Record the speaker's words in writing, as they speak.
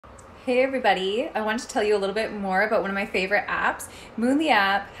Hey everybody, I want to tell you a little bit more about one of my favorite apps. Moonly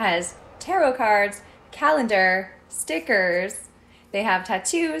app has tarot cards, calendar, stickers, they have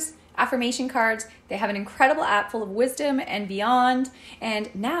tattoos, affirmation cards, they have an incredible app full of wisdom and beyond,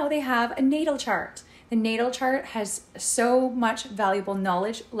 and now they have a natal chart. The natal chart has so much valuable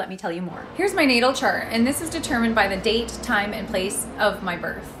knowledge, let me tell you more. Here's my natal chart, and this is determined by the date, time, and place of my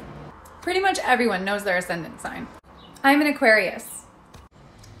birth. Pretty much everyone knows their ascendant sign. I'm an Aquarius.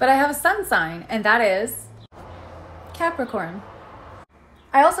 But I have a sun sign, and that is Capricorn.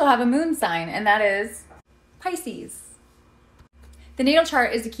 I also have a moon sign, and that is Pisces. The natal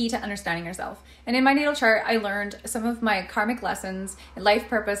chart is the key to understanding yourself. And in my natal chart, I learned some of my karmic lessons, life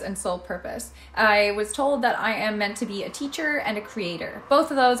purpose, and soul purpose. I was told that I am meant to be a teacher and a creator. Both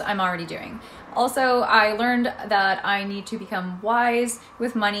of those I'm already doing. Also, I learned that I need to become wise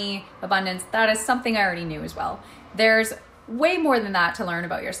with money, abundance. That is something I already knew as well. There's way more than that to learn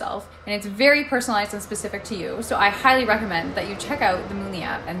about yourself, and it's very personalized and specific to you. So I highly recommend that you check out the Moonly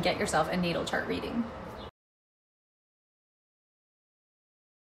app and get yourself a natal chart reading.